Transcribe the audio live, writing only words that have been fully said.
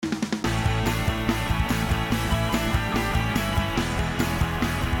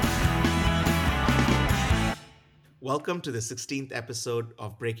Welcome to the 16th episode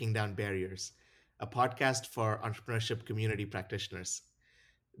of Breaking Down Barriers, a podcast for entrepreneurship community practitioners.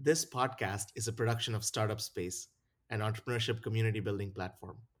 This podcast is a production of Startup Space, an entrepreneurship community building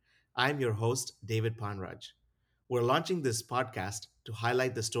platform. I'm your host, David Panraj. We're launching this podcast to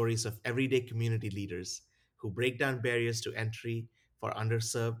highlight the stories of everyday community leaders who break down barriers to entry for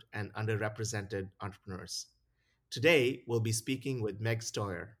underserved and underrepresented entrepreneurs. Today, we'll be speaking with Meg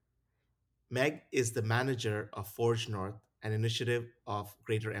Stoyer. Meg is the manager of Forge North, an initiative of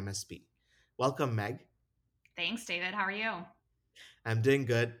Greater MSP. Welcome, Meg. Thanks, David. How are you? I'm doing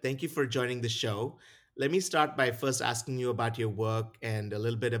good. Thank you for joining the show. Let me start by first asking you about your work and a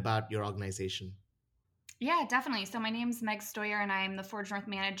little bit about your organization. Yeah, definitely. So my name's Meg Stoyer, and I'm the Forge North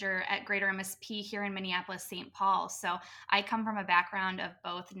manager at Greater MSP here in Minneapolis, St. Paul. So I come from a background of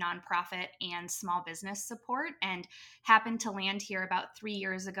both nonprofit and small business support, and happened to land here about 3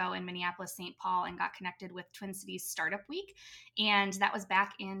 years ago in Minneapolis, St. Paul, and got connected with Twin Cities Startup Week. And that was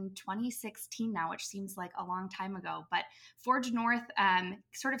back in 2016 now, which seems like a long time ago. But Forge North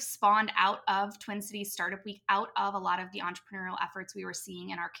sort of spawned out of Twin Cities Startup Week, out of a lot of the entrepreneurial efforts we were seeing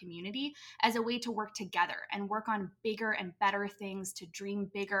in our community as a way to work together and work on bigger and better things, to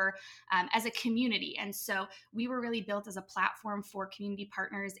dream bigger as a community. And so we were really built as a platform for community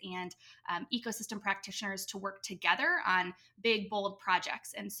partners and ecosystem practitioners to work together on big, bold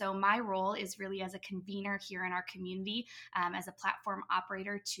projects. And so my role is really as a convener here in our community, as a platform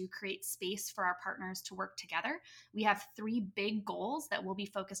operator, to create space for our partners to work together. We have three big goals that we'll be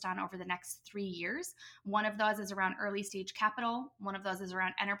focused on over the next 3 years. One of those is around early stage capital. One of those is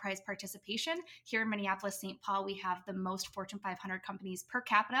around enterprise participation. Here in Minneapolis, St. Paul, we have the most Fortune 500 companies per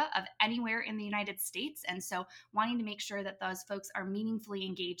capita of anywhere in the United States. And so wanting to make sure that those folks are meaningfully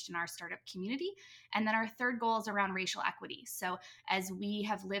engaged in our startup community. And then our third goal is around racial equity. So as we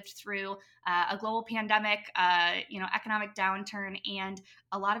have lived through a global pandemic, economic downturn, and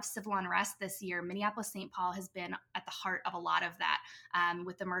a lot of civil unrest this year, Minneapolis, St. Paul has been at the heart of a lot of that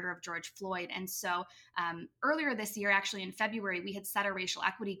with the murder of George Floyd. And so earlier this year, actually in February, we had set a racial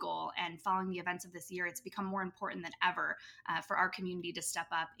equity goal. And following the events of this year, it's become more important than ever for our community to step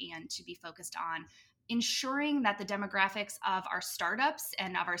up and to be focused on ensuring that the demographics of our startups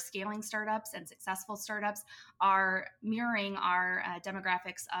and of our scaling startups and successful startups are mirroring our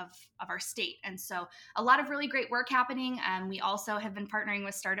demographics of our state. And so a lot of really great work happening. We also have been partnering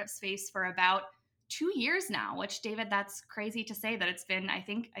with Startup Space for about 2 years now, which, David, that's crazy to say that it's been, I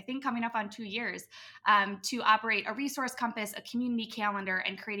think coming up on 2 years, to operate a resource compass, a community calendar,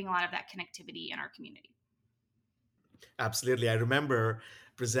 and creating a lot of that connectivity in our community. Absolutely. I remember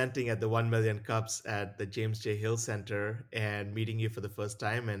presenting at the 1 Million Cups at the James J. Hill Center and meeting you for the first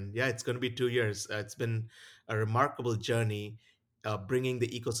time. And yeah, it's going to be 2 years. It's been a remarkable journey bringing the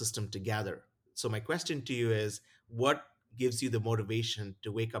ecosystem together. So, my question to you is, what gives you the motivation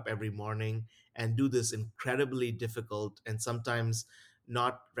to wake up every morning and do this incredibly difficult and sometimes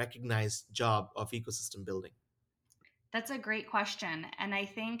not recognized job of ecosystem building? That's a great question. And I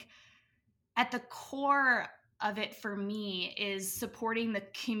think at the core of it for me is supporting the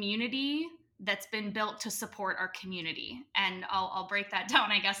community that's been built to support our community. And I'll break that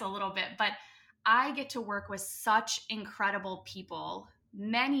down, I guess, a little bit. But I get to work with such incredible people,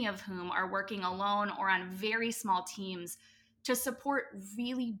 many of whom are working alone or on very small teams to support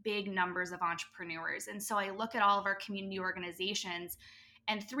really big numbers of entrepreneurs. And so I look at all of our community organizations,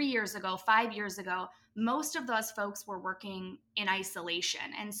 and 3 years ago, 5 years ago, most of those folks were working in isolation.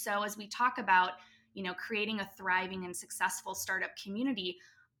 And so as we talk about, creating a thriving and successful startup community,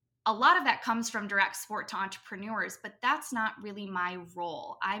 a lot of that comes from direct support to entrepreneurs, but that's not really my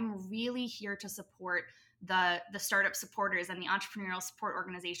role. I'm really here to support the startup supporters and the entrepreneurial support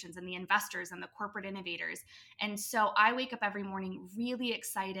organizations and the investors and the corporate innovators. And so I wake up every morning really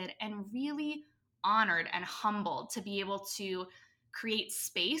excited and really honored and humbled to be able to create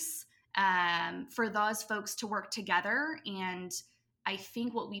space for those folks to work together. And I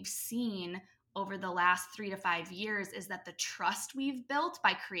think what we've seen over the last 3 to 5 years is that the trust we've built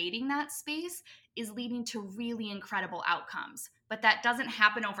by creating that space is leading to really incredible outcomes. But that doesn't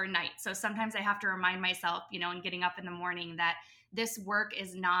happen overnight. So sometimes I have to remind myself, in getting up in the morning, that this work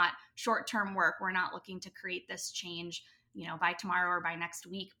is not short-term work. We're not looking to create this change, by tomorrow or by next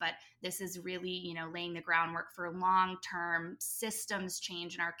week, but this is really, laying the groundwork for long-term systems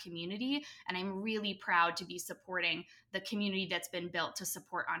change in our community. And I'm really proud to be supporting the community that's been built to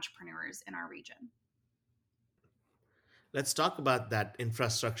support entrepreneurs in our region. Let's talk about that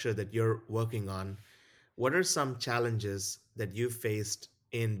infrastructure that you're working on. What are some challenges that you faced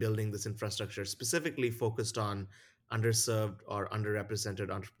in building this infrastructure, specifically focused on underserved or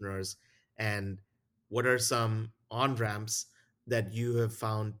underrepresented entrepreneurs? And what are some on ramps that you have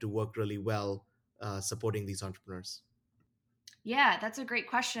found to work really well supporting these entrepreneurs? Yeah, that's a great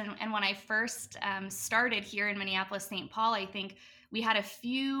question. And when I first started here in Minneapolis, St. Paul, I think we had a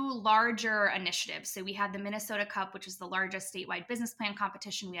few larger initiatives. So we had the Minnesota Cup, which is the largest statewide business plan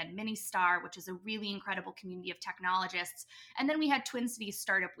competition. We had Mini Star, which is a really incredible community of technologists. And then we had Twin Cities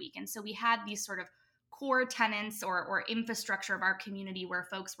Startup Week. And so we had these sort of core tenants or infrastructure of our community where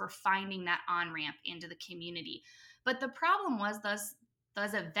folks were finding that on ramp into the community. But the problem was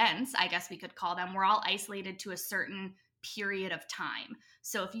those events, I guess we could call them, were all isolated to a certain period of time.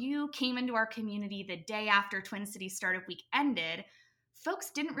 So if you came into our community the day after Twin Cities Startup Week ended,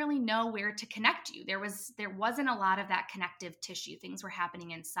 folks didn't really know where to connect you. There wasn't a lot of that connective tissue. Things were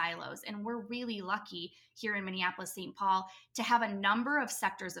happening in silos. And we're really lucky here in Minneapolis, St. Paul to have a number of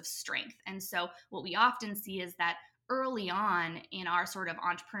sectors of strength. And so what we often see is that early on in our sort of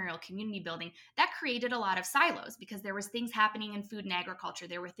entrepreneurial community building, that created a lot of silos because there was things happening in food and agriculture,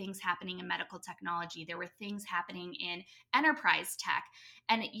 there were things happening in medical technology, there were things happening in enterprise tech,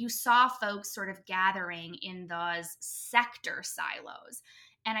 and you saw folks sort of gathering in those sector silos.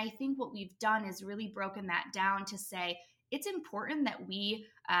 And I think what we've done is really broken that down to say it's important that we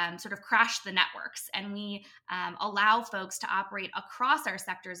sort of crash the networks and we allow folks to operate across our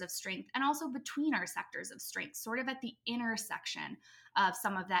sectors of strength and also between our sectors of strength, sort of at the intersection of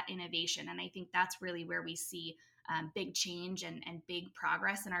some of that innovation. And I think that's really where we see big change and big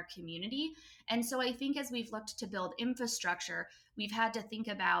progress in our community. And so I think as we've looked to build infrastructure, we've had to think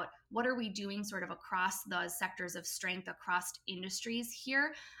about what are we doing sort of across those sectors of strength, across industries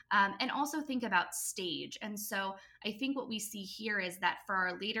here, and also think about stage. And so I think what we see here is that for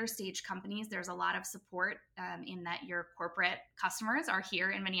our later stage companies, there's a lot of support in that your corporate customers are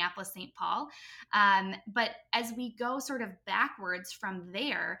here in Minneapolis, St. Paul. But as we go sort of backwards from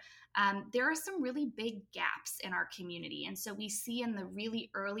there are some really big gaps in our community. And so we see in the really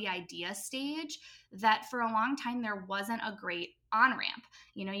early idea stage that for a long time there wasn't a great on ramp.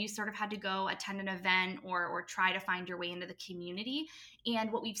 You sort of had to go attend an event or try to find your way into the community.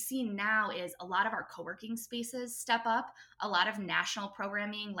 And what we've seen now is a lot of our co-working spaces step up, a lot of national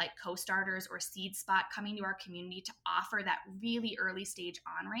programming like Co-Starters or Seed Spot coming to our community to offer that really early stage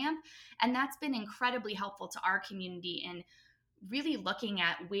on ramp. And that's been incredibly helpful to our community in really looking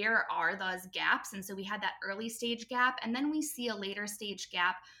at where are those gaps. And so we had that early stage gap, and then we see a later stage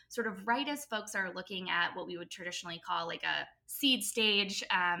gap sort of right as folks are looking at what we would traditionally call like a seed stage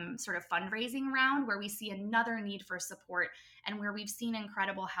sort of fundraising round, where we see another need for support. And where we've seen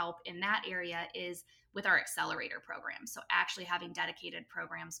incredible help in that area is with our accelerator program. So actually having dedicated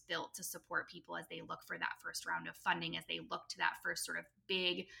programs built to support people as they look for that first round of funding, as they look to that first sort of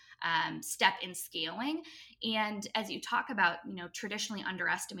big step in scaling. And as you talk about, traditionally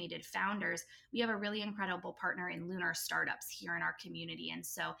underestimated founders, we have a really incredible partner in Lunar Startups here in our community. And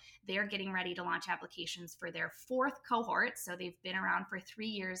so they're getting ready to launch applications for their fourth cohort. So they've been around for 3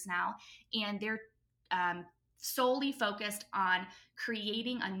 years now, and they're solely focused on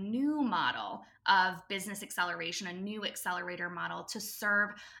creating a new model of business acceleration, a new accelerator model to serve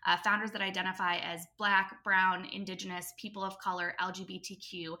founders that identify as Black, Brown, Indigenous, people of color,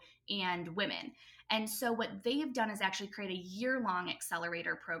 LGBTQ, and women. And so what they've done is actually create a year-long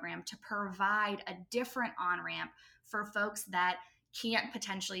accelerator program to provide a different on-ramp for folks that can't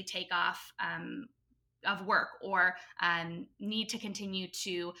potentially take off of work or need to continue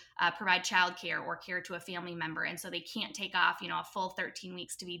to provide childcare or care to a family member. And so they can't take off, a full 13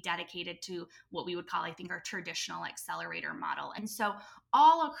 weeks to be dedicated to what we would call, I think, our traditional accelerator model. And so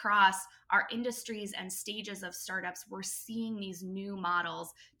all across our industries and stages of startups, we're seeing these new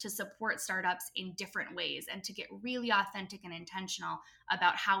models to support startups in different ways and to get really authentic and intentional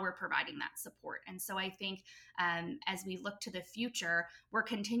about how we're providing that support. And so I think as we look to the future, we're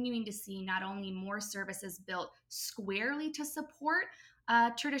continuing to see not only more services built squarely to support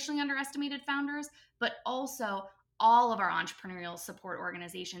traditionally underestimated founders, but also all of our entrepreneurial support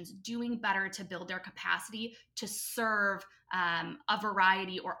organizations doing better to build their capacity to serve a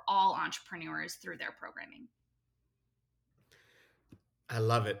variety or all entrepreneurs through their programming. I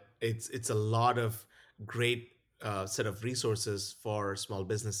love it. It's a lot of great set of resources for small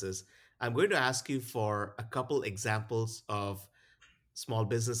businesses. I'm going to ask you for a couple examples of small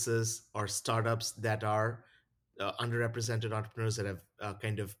businesses or startups that are underrepresented entrepreneurs that have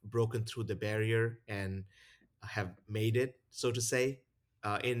kind of broken through the barrier and have made it, so to say,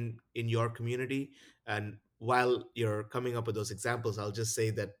 in your community. And while you're coming up with those examples, I'll just say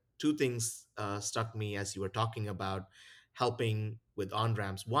that two things struck me as you were talking about helping with on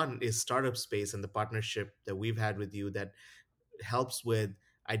ramps. One is Startup Space and the partnership that we've had with you that helps with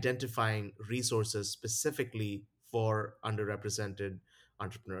identifying resources specifically for underrepresented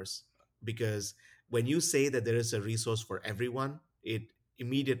entrepreneurs. Because when you say that there is a resource for everyone, it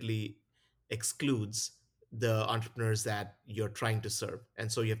immediately excludes the entrepreneurs that you're trying to serve.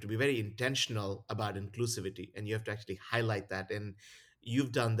 And so you have to be very intentional about inclusivity, and you have to actually highlight that. And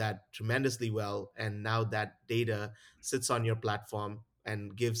you've done that tremendously well. And now that data sits on your platform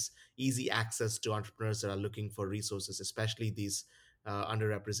and gives easy access to entrepreneurs that are looking for resources, especially these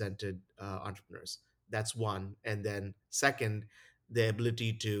underrepresented entrepreneurs. That's one. And then, second, the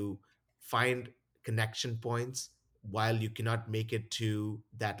ability to find connection points while you cannot make it to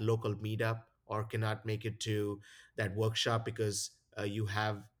that local meetup or cannot make it to that workshop because you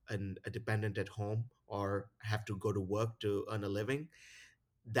have a dependent at home or have to go to work to earn a living.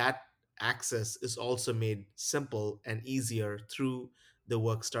 That access is also made simple and easier through the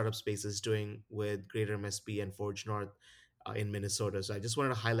work Startup Space is doing with Greater MSP and Forge North in Minnesota. So I just wanted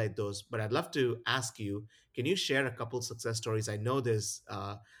to highlight those. But I'd love to ask you, can you share a couple success stories? I know there's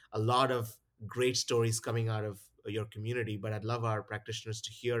a lot of great stories coming out of your community, but I'd love our practitioners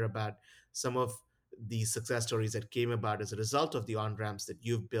to hear about some of the success stories that came about as a result of the on ramps that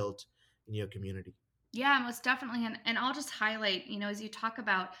you've built in your community. Yeah, most definitely. And I'll just highlight, as you talk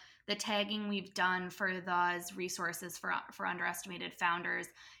about the tagging we've done for those resources for underestimated founders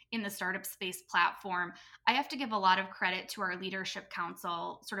in the Startup Space platform, I have to give a lot of credit to our leadership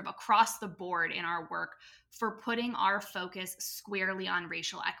council sort of across the board in our work for putting our focus squarely on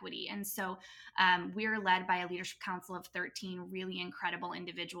racial equity. And so we're led by a leadership council of 13 really incredible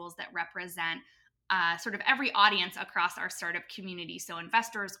individuals that represent sort of every audience across our startup community. So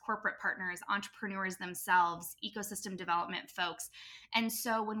investors, corporate partners, entrepreneurs themselves, ecosystem development folks. And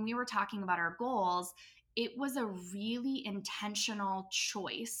so when we were talking about our goals, it was a really intentional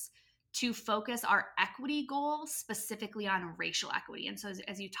choice to focus our equity goal specifically on racial equity. And so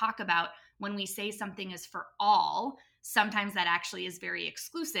as you talk about, when we say something is for all, sometimes that actually is very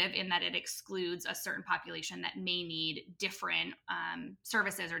exclusive in that it excludes a certain population that may need different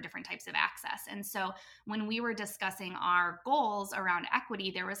services or different types of access. And so when we were discussing our goals around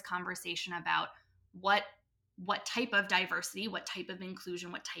equity, there was conversation about what type of diversity, what type of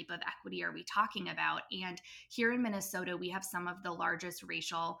inclusion, what type of equity are we talking about? And here in Minnesota, we have some of the largest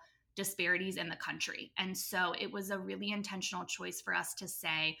racial disparities in the country. And so it was a really intentional choice for us to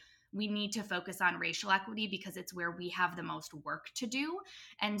say, we need to focus on racial equity because it's where we have the most work to do.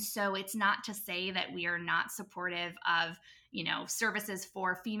 And so it's not to say that we are not supportive of, services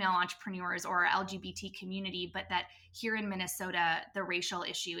for female entrepreneurs or LGBT community, but that here in Minnesota, the racial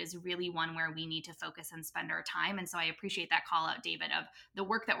issue is really one where we need to focus and spend our time. And so I appreciate that call out, David, of the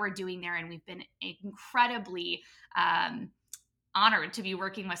work that we're doing there. And we've been incredibly honored to be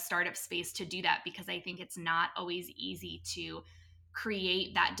working with Startup Space to do that, because I think it's not always easy to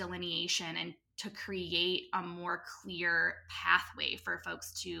create that delineation and to create a more clear pathway for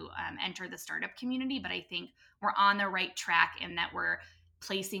folks to enter the startup community. But I think we're on the right track in that we're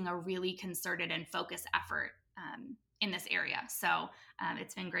placing a really concerted and focused effort in this area. So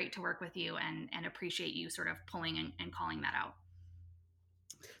it's been great to work with you and appreciate you sort of pulling and calling that out.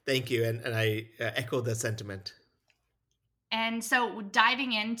 Thank you. And I echo the sentiment. And so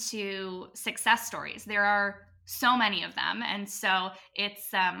diving into success stories, there are so many of them. And so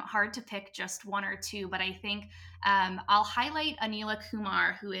it's hard to pick just one or two, but I think I'll highlight Anila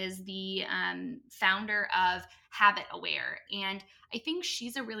Kumar, who is the founder of Habit Aware. And I think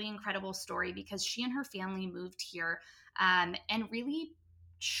she's a really incredible story because she and her family moved here and really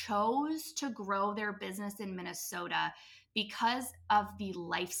chose to grow their business in Minnesota because of the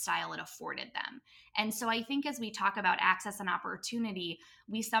lifestyle it afforded them. And so I think as we talk about access and opportunity,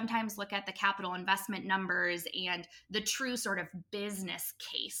 we sometimes look at the capital investment numbers and the true sort of business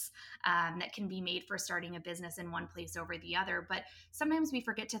case that can be made for starting a business in one place over the other. But sometimes we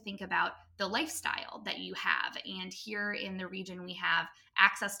forget to think about the lifestyle that you have. And here in the region, we have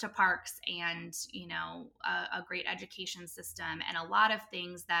access to parks and, a great education system and a lot of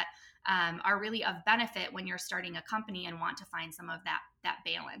things that are really of benefit when you're starting a company and want to find some of that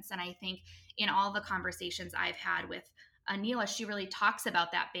balance. And I think in all the conversations I've had with Anila, she really talks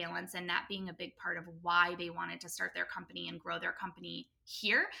about that balance and that being a big part of why they wanted to start their company and grow their company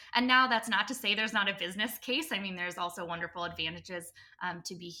here. And now that's not to say there's not a business case. I mean, there's also wonderful advantages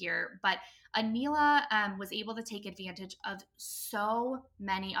to be here. But Anila was able to take advantage of so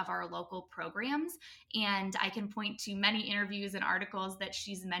many of our local programs. And I can point to many interviews and articles that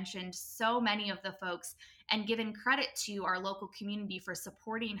she's mentioned so many of the folks and given credit to our local community for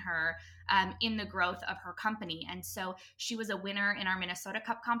supporting her in the growth of her company. And so she was a winner in our Minnesota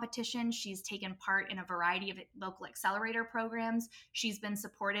Cup competition. She's taken part in a variety of local accelerator programs. She's been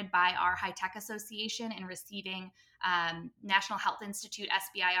supported by our High Tech Association in receiving National Health Institute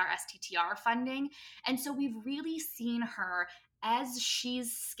SBIR STTR funding. And so we've really seen her, as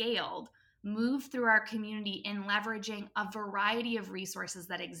she's scaled, move through our community in leveraging a variety of resources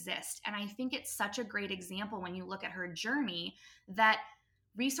that exist. And I think it's such a great example when you look at her journey that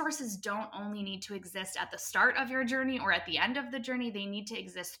resources don't only need to exist at the start of your journey or at the end of the journey, they need to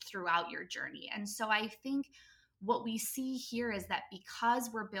exist throughout your journey. And so I think what we see here is that because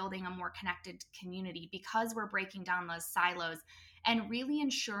we're building a more connected community, because we're breaking down those silos and really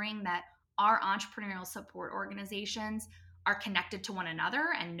ensuring that our entrepreneurial support organizations are connected to one another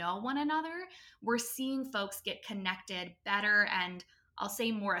and know one another, we're seeing folks get connected better and, I'll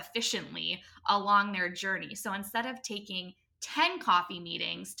say, more efficiently along their journey. So instead of taking 10 coffee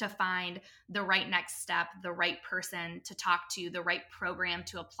meetings to find the right next step, the right person to talk to, the right program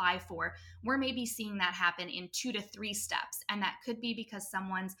to apply for, we're maybe seeing that happen in 2 to 3 steps. And that could be because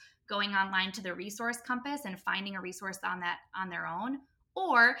someone's going online to the resource compass and finding a resource on their own.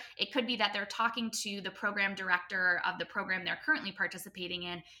 Or it could be that they're talking to the program director of the program they're currently participating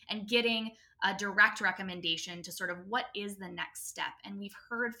in and getting a direct recommendation to sort of what is the next step. And we've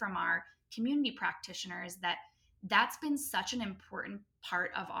heard from our community practitioners that that's been such an important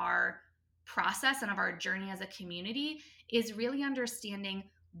part of our process and of our journey as a community, is really understanding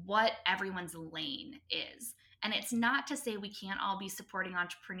what everyone's lane is. And it's not to say we can't all be supporting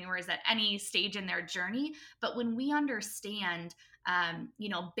entrepreneurs at any stage in their journey, but when we understand,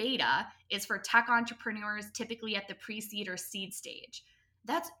 beta is for tech entrepreneurs, typically at the pre-seed or seed stage.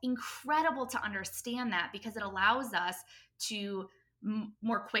 That's incredible to understand that, because it allows us to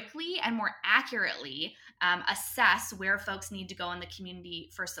more quickly and more accurately assess where folks need to go in the community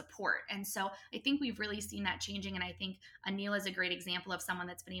for support. And so I think we've really seen that changing. And I think Anila is a great example of someone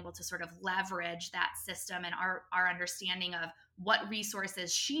that's been able to sort of leverage that system and our understanding of what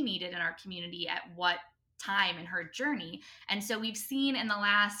resources she needed in our community at what time in her journey. And so we've seen in the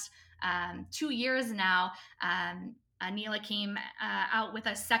last 2 years now, Anila came out with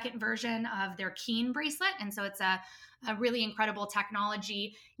a second version of their Keen bracelet. And so it's a really incredible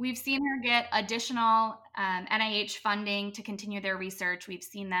technology. We've seen her get additional NIH funding to continue their research. We've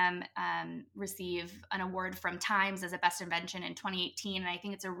seen them receive an award from Times as a best invention in 2018. And I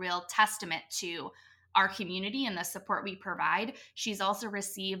think it's a real testament to our community and the support we provide. She's also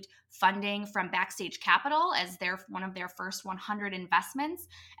received funding from Backstage Capital as one of their first 100 investments.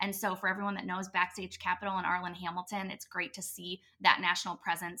 And so for everyone that knows Backstage Capital and Arlen Hamilton, it's great to see that national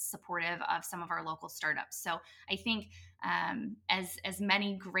presence supportive of some of our local startups. So I think as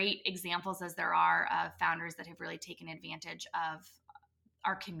many great examples as there are of founders that have really taken advantage of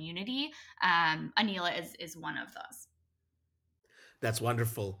our community, Anila is one of those. That's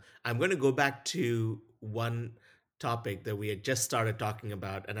wonderful. I'm going to go back to one topic that we had just started talking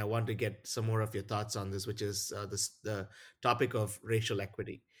about, and I want to get some more of your thoughts on this, which is the topic of racial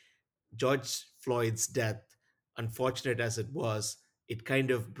equity. George Floyd's death, unfortunate as it was, it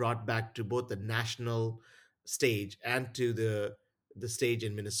kind of brought back to both the national stage and to the stage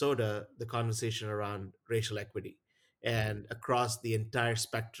in Minnesota the conversation around racial equity. And across the entire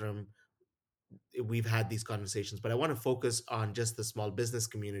spectrum, we've had these conversations, but I want to focus on just the small business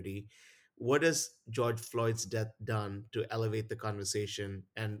community. What has George Floyd's death done to elevate the conversation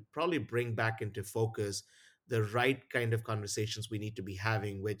and probably bring back into focus the right kind of conversations we need to be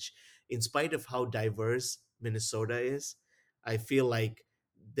having, which, in spite of how diverse Minnesota is, I feel like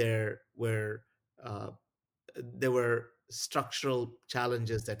there were uh, there were structural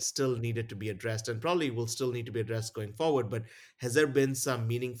challenges that still needed to be addressed and probably will still need to be addressed going forward. But has there been some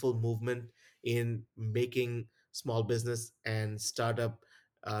meaningful movement in making small business and startup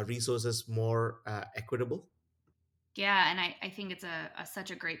resources more equitable? Yeah, and I think it's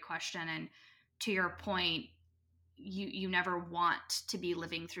such a great question. And to your point, you never want to be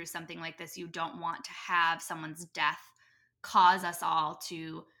living through something like this. You don't want to have someone's death cause us all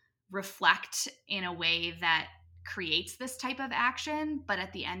to reflect in a way that creates this type of action. But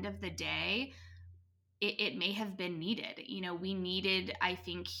at the end of the day, it may have been needed. We needed, I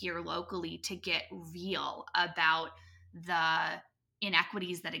think, here locally to get real about the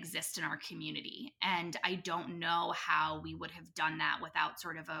inequities that exist in our community. And I don't know how we would have done that without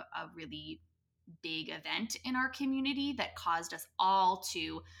sort of a really big event in our community that caused us all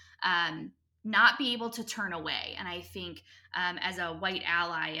to not be able to turn away. And I think as a white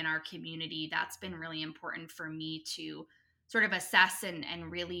ally in our community, that's been really important for me to sort of assess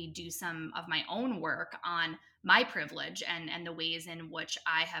and really do some of my own work on my privilege and the ways in which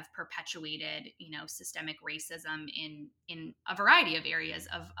I have perpetuated, systemic racism in a variety of areas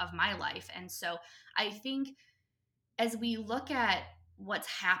of my life. And so I think as we look at what's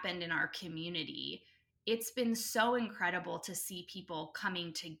happened in our community, it's been so incredible to see people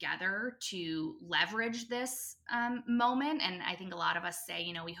coming together to leverage this moment. And I think a lot of us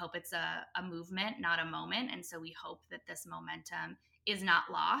say, we hope it's a movement, not a moment. And so we hope that this momentum is not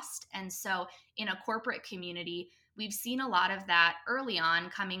lost. And so in a corporate community, we've seen a lot of that early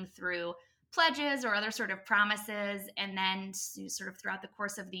on coming through pledges or other sort of promises. And then sort of throughout the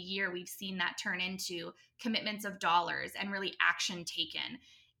course of the year, we've seen that turn into commitments of dollars and really action taken.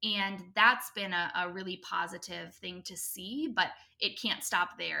 And that's been a really positive thing to see, but it can't stop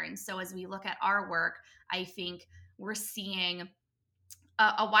there. And so as we look at our work, I think we're seeing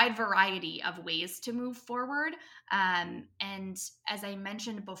a wide variety of ways to move forward. And as I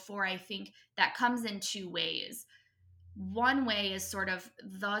mentioned before, I think that comes in two ways. One way is sort of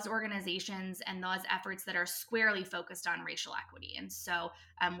those organizations and those efforts that are squarely focused on racial equity. And so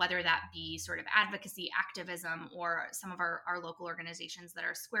whether that be sort of advocacy, activism, or some of our local organizations that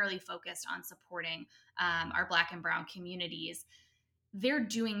are squarely focused on supporting our Black and Brown communities, they're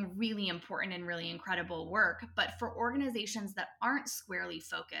doing really important and really incredible work. But for organizations that aren't squarely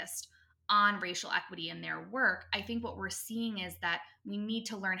focused on racial equity in their work, I think what we're seeing is that we need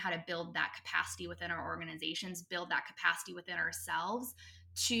to learn how to build that capacity within our organizations, build that capacity within ourselves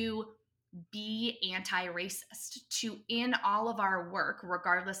to be anti-racist, to in all of our work,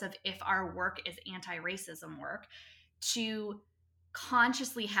 regardless of if our work is anti-racism work, to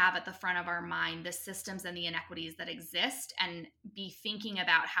consciously have at the front of our mind the systems and the inequities that exist and be thinking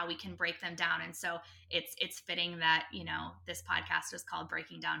about how we can break them down. And so it's fitting that, this podcast is called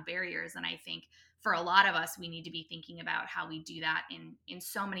Breaking Down Barriers. And I think for a lot of us, we need to be thinking about how we do that in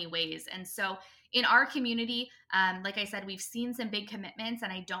so many ways. And so in our community, like I said, we've seen some big commitments,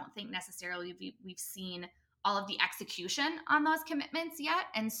 and I don't think necessarily we've seen all of the execution on those commitments yet.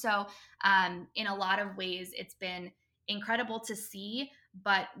 And so in a lot of ways, it's been incredible to see,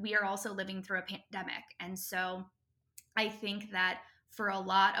 but we are also living through a pandemic. And so I think that for a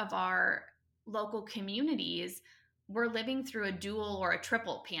lot of our local communities, we're living through a dual or a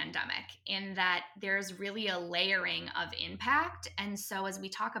triple pandemic in that there's really a layering of impact. And so as we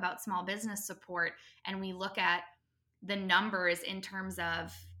talk about small business support and we look at the numbers in terms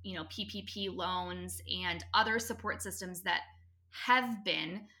of, PPP loans and other support systems that have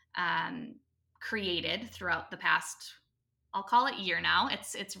been created throughout the past, I'll call it year now.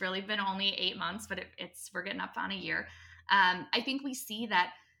 It's really been only 8 months, but we're getting up on a year. I think we see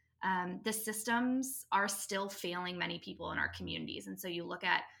that the systems are still failing many people in our communities. And so you look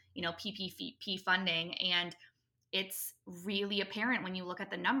at, PPP funding, and it's really apparent when you look at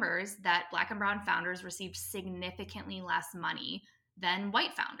the numbers that Black and Brown founders received significantly less money than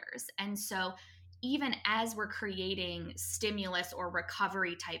white founders. And so even as we're creating stimulus or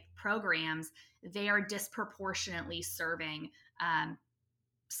recovery type programs, they are disproportionately serving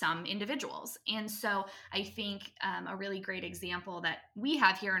some individuals. And so I think a really great example that we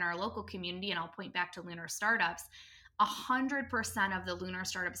have here in our local community, and I'll point back to Lunar Startups, 100% of the Lunar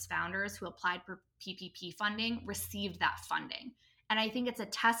Startups founders who applied for PPP funding received that funding. And I think it's a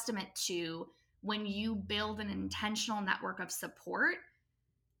testament to when you build an intentional network of support,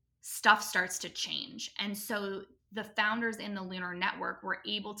 stuff starts to change. And so the founders in the Lunar Network were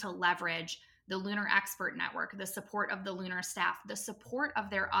able to leverage the Lunar Expert Network, the support of the Lunar staff, the support of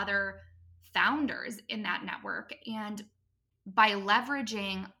their other founders in that network. And by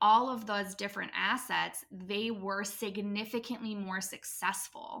leveraging all of those different assets, they were significantly more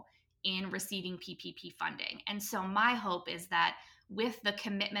successful in receiving PPP funding. And so my hope is that with the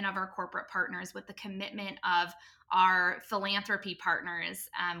commitment of our corporate partners, with the commitment of our philanthropy partners,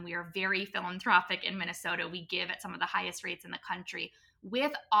 we are very philanthropic in Minnesota. We give at some of the highest rates in the country.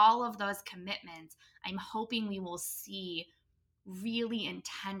 With all of those commitments, I'm hoping we will see really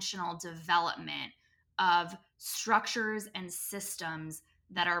intentional development of structures and systems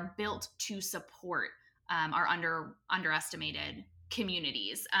that are built to support our underestimated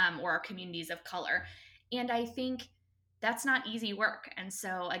communities or our communities of color. And I think that's not easy work. And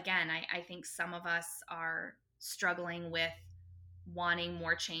so again, I think some of us are struggling with wanting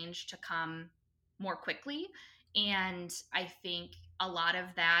more change to come more quickly. And I think a lot of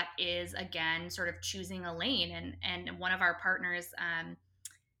that is, again, sort of choosing a lane. And one of our partners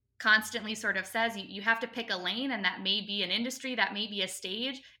constantly sort of says you have to pick a lane, and that may be an industry, that may be a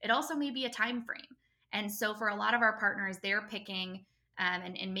stage. It also may be a time frame. And so for a lot of our partners, they're picking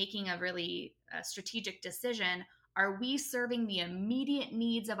and making a really strategic decision Are we serving the immediate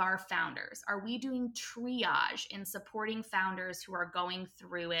needs of our founders? Are we doing triage in supporting founders who are going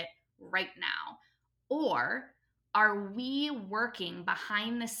through it right now? Or are we working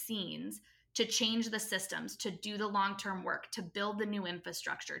behind the scenes to change the systems, to do the long term work, to build the new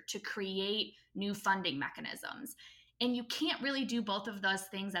infrastructure, to create new funding mechanisms? And you can't really do both of those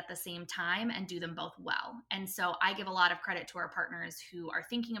things at the same time and do them both well. And so I give a lot of credit to our partners who are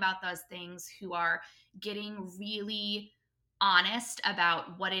thinking about those things, who are getting really honest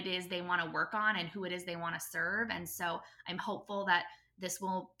about what it is they want to work on and who it is they want to serve. And so I'm hopeful that this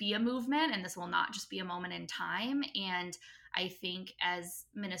will be a movement and this will not just be a moment in time. And I think as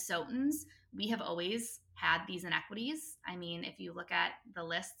Minnesotans, we have always had these inequities. I mean, if you look at the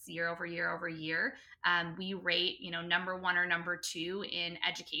lists year over year over year, we rate, number one or number two in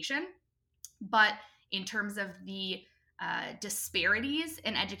education. But in terms of the disparities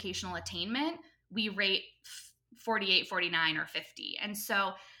in educational attainment, we rate 48, 49, or 50. And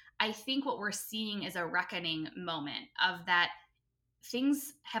so I think what we're seeing is a reckoning moment of that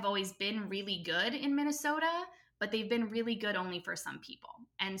things have always been really good in Minnesota, but they've been really good only for some people.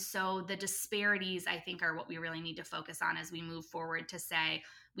 And so the disparities, I think, are what we really need to focus on as we move forward to say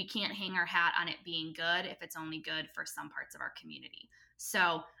we can't hang our hat on it being good if it's only good for some parts of our community.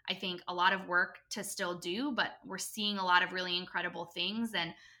 So I think a lot of work to still do, but we're seeing a lot of really incredible things.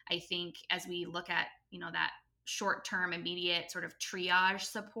 And I think as we look at, that short-term, immediate sort of triage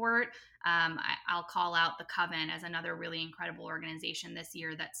support, I'll call out the Coven as another really incredible organization this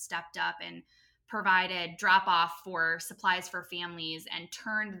year that stepped up and provided drop-off for supplies for families and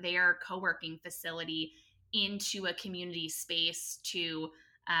turned their co-working facility into a community space to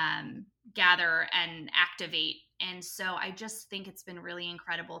gather and activate. And so I just think it's been really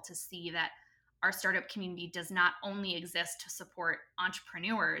incredible to see that our startup community does not only exist to support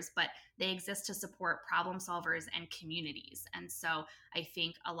entrepreneurs, but they exist to support problem solvers and communities. And so I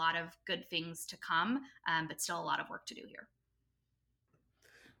think a lot of good things to come, but still a lot of work to do here.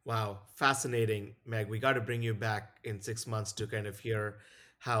 Wow, fascinating, Meg. We got to bring you back in 6 months to kind of hear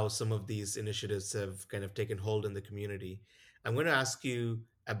how some of these initiatives have kind of taken hold in the community. I'm going to ask you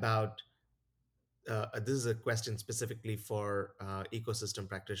about this is a question specifically for ecosystem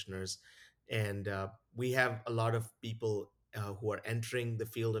practitioners. And we have a lot of people who are entering the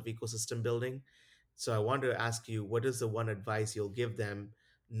field of ecosystem building. So I want to ask you, what is the one advice you'll give them,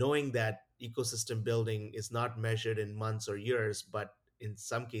 knowing that ecosystem building is not measured in months or years, but in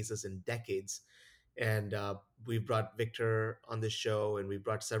some cases in decades? And we've brought Victor on this show, and we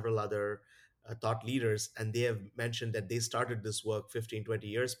brought several other thought leaders, and they have mentioned that they started this work 15, 20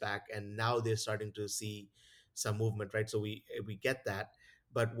 years back, and now they're starting to see some movement, right? So we get that.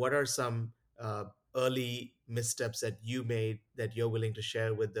 But what are some early missteps that you made that you're willing to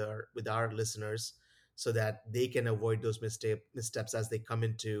share with our listeners so that they can avoid those missteps as they come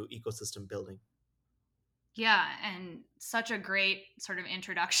into ecosystem building? Yeah, and such a great sort of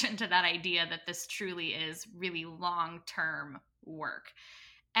introduction to that idea that this truly is really long-term work.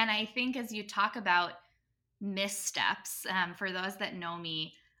 And I think as you talk about missteps, for those that know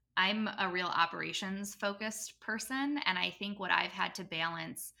me, I'm a real operations focused person. And I think what I've had to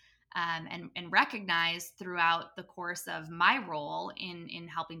balance and recognize throughout the course of my role in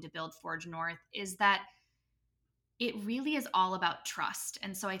helping to build Forge North is that it really is all about trust.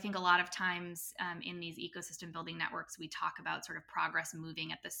 And so I think a lot of times in these ecosystem building networks, we talk about sort of progress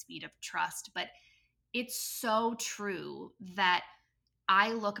moving at the speed of trust. But it's so true that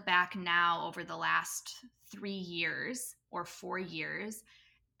I look back now over the last 3 years or 4 years,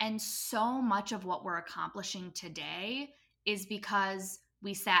 and so much of what we're accomplishing today is because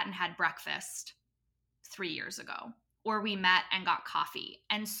we sat and had breakfast 3 years ago, or we met and got coffee.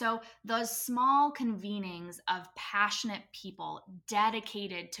 And so those small convenings of passionate people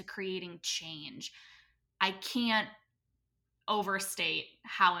dedicated to creating change, I can't overstate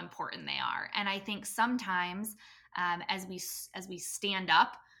how important they are. And I think sometimes as we stand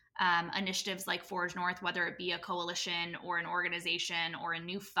up initiatives like Forge North, whether it be a coalition or an organization or a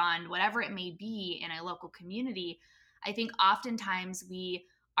new fund, whatever it may be in a local community, I think oftentimes we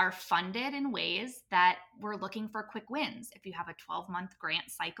are funded in ways that we're looking for quick wins. If you have a 12-month grant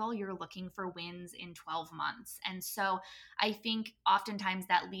cycle, you're looking for wins in 12 months. And so I think oftentimes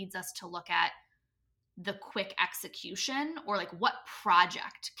that leads us to look at the quick execution, or like, what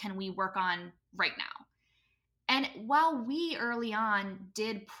project can we work on right now? And while we early on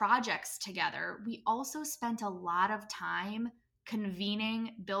did projects together, we also spent a lot of time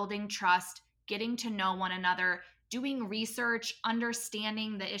convening, building trust, getting to know one another, doing research,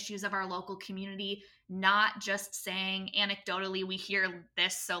 understanding the issues of our local community, not just saying anecdotally, we hear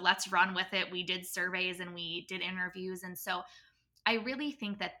this, so let's run with it. We did surveys and we did interviews. And so I really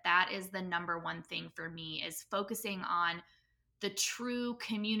think that that is the number one thing for me, is focusing on the true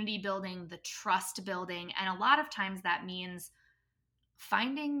community building, the trust building. And a lot of times that means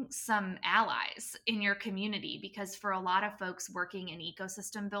finding some allies in your community, because for a lot of folks working in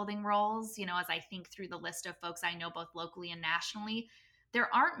ecosystem building roles, as I think through the list of folks I know both locally and nationally, there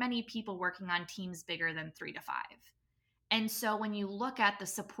aren't many people working on teams bigger than 3 to 5. And so when you look at the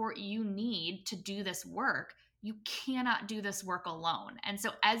support you need to do this work, you cannot do this work alone. And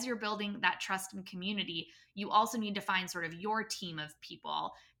so as you're building that trust and community, you also need to find sort of your team of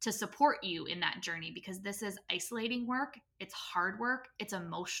people to support you in that journey, because this is isolating work, it's hard work, it's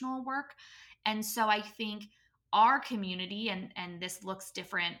emotional work. And so I think our community, and this looks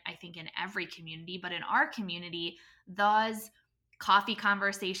different, I think, in every community, but in our community, those coffee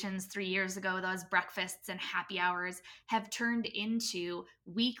conversations 3 years ago, those breakfasts and happy hours have turned into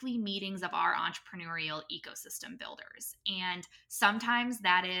weekly meetings of our entrepreneurial ecosystem builders. And sometimes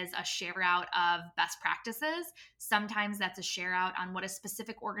that is a share out of best practices. Sometimes that's a share out on what a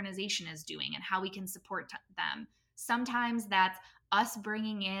specific organization is doing and how we can support them. Sometimes that's us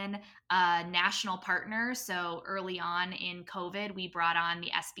bringing in a national partner. So early on in COVID, we brought on the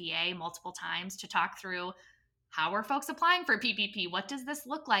SBA multiple times to talk through, how are folks applying for PPP? What does this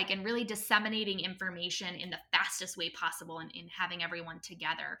look like? And really disseminating information in the fastest way possible, and in having everyone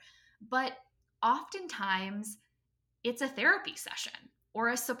together. But oftentimes it's a therapy session or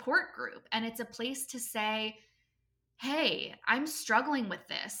a support group, and it's a place to say, hey, I'm struggling with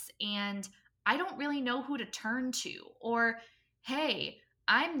this and I don't really know who to turn to. Or, hey,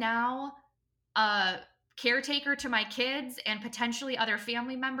 I'm now a caretaker to my kids and potentially other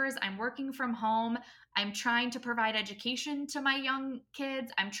family members. I'm working from home. I'm trying to provide education to my young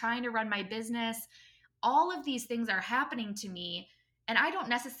kids. I'm trying to run my business. All of these things are happening to me, and I don't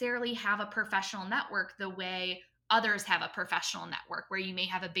necessarily have a professional network the way others have a professional network, where you may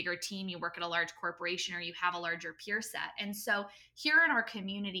have a bigger team, you work at a large corporation, or you have a larger peer set. And so here in our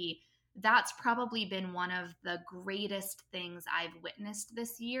community, that's probably been one of the greatest things I've witnessed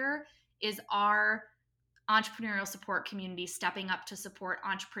this year, is our entrepreneurial support community stepping up to support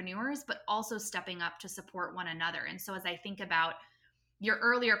entrepreneurs, but also stepping up to support one another. And so as I think about your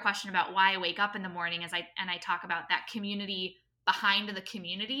earlier question about why I wake up in the morning, I talk about that community behind the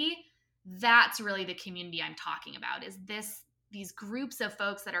community, that's really the community I'm talking about, is these groups of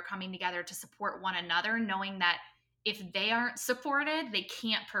folks that are coming together to support one another, knowing that if they aren't supported, they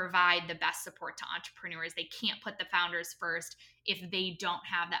can't provide the best support to entrepreneurs. They can't put the founders first if they don't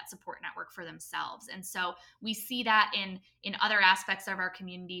have that support network for themselves. And so we see that in other aspects of our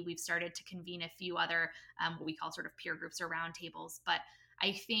community. We've started to convene a few other what we call sort of peer groups or roundtables. But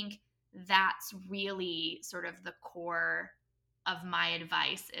I think that's really sort of the core of my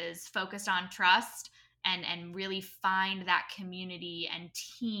advice, is focused on trust, and really find that community and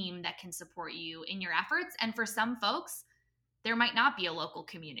team that can support you in your efforts. And for some folks, there might not be a local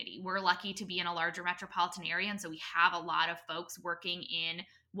community. We're lucky to be in a larger metropolitan area, and so we have a lot of folks working in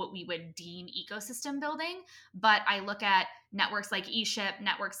what we would deem ecosystem building. But I look at networks like eShip,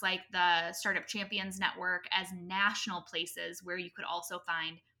 networks like the Startup Champions Network, as national places where you could also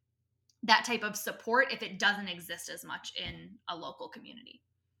find that type of support if it doesn't exist as much in a local community.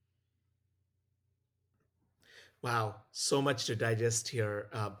 Wow, so much to digest here.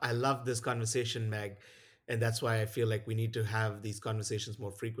 I love this conversation, Meg, and that's why I feel like we need to have these conversations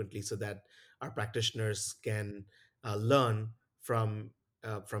more frequently, so that our practitioners can learn from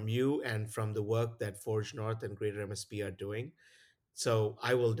you and from the work that Forge North and Greater MSP are doing. So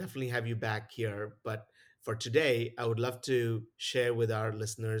I will definitely have you back here. But for today, I would love to share with our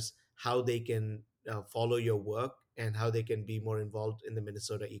listeners how they can follow your work and how they can be more involved in the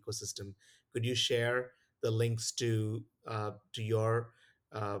Minnesota ecosystem. Could you share the links to your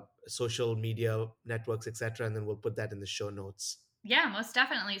social media networks, etc., and then we'll put that in the show notes. Yeah, most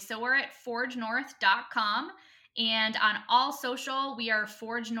definitely. So we're at forgenorth.com. And on all social, we are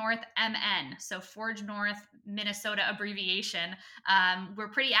Forge North MN. So Forge North Minnesota abbreviation. We're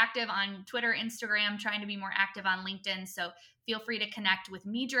pretty active on Twitter, Instagram, trying to be more active on LinkedIn. So feel free to connect with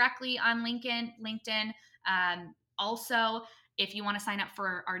me directly on LinkedIn. Also, if you want to sign up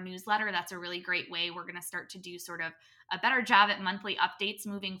for our newsletter, that's a really great way. We're going to start to do sort of a better job at monthly updates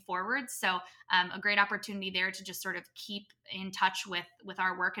moving forward. So a great opportunity there to just sort of keep in touch with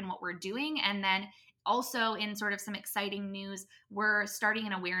our work and what we're doing. And then also, in sort of some exciting news, we're starting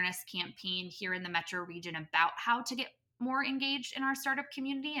an awareness campaign here in the metro region about how to get more engaged in our startup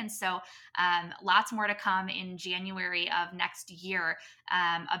community. And so lots more to come in January of next year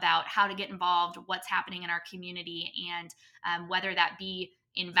about how to get involved, what's happening in our community, and whether that be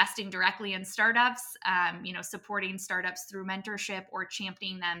investing directly in startups, supporting startups through mentorship or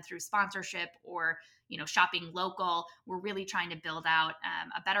championing them through sponsorship or, shopping local. We're really trying to build out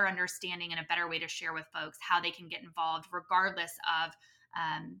a better understanding and a better way to share with folks how they can get involved regardless of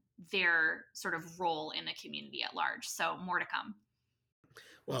their sort of role in the community at large. So more to come.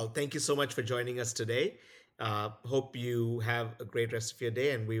 Well, thank you so much for joining us today. Hope you have a great rest of your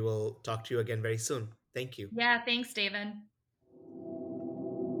day, and we will talk to you again very soon. Thank you. Yeah, thanks, David.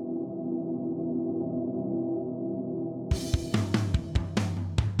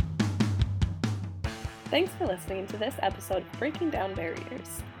 Thanks for listening to this episode of Breaking Down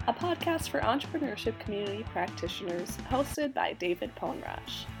Barriers, a podcast for entrepreneurship community practitioners hosted by David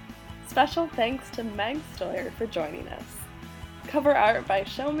Ponraj. Special thanks to Meg Stoyer for joining us. Cover art by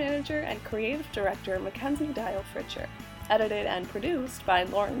show manager and creative director Mackenzie Dial-Fritcher. Edited and produced by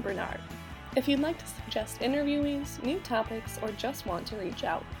Lauren Bernard. If you'd like to suggest interviewees, new topics, or just want to reach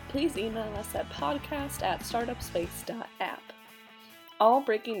out, please email us at podcast@startupspace.app. All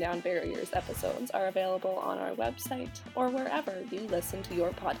Breaking Down Barriers episodes are available on our website or wherever you listen to your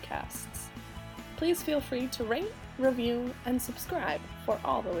podcasts. Please feel free to rate, review, and subscribe for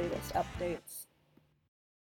all the latest updates.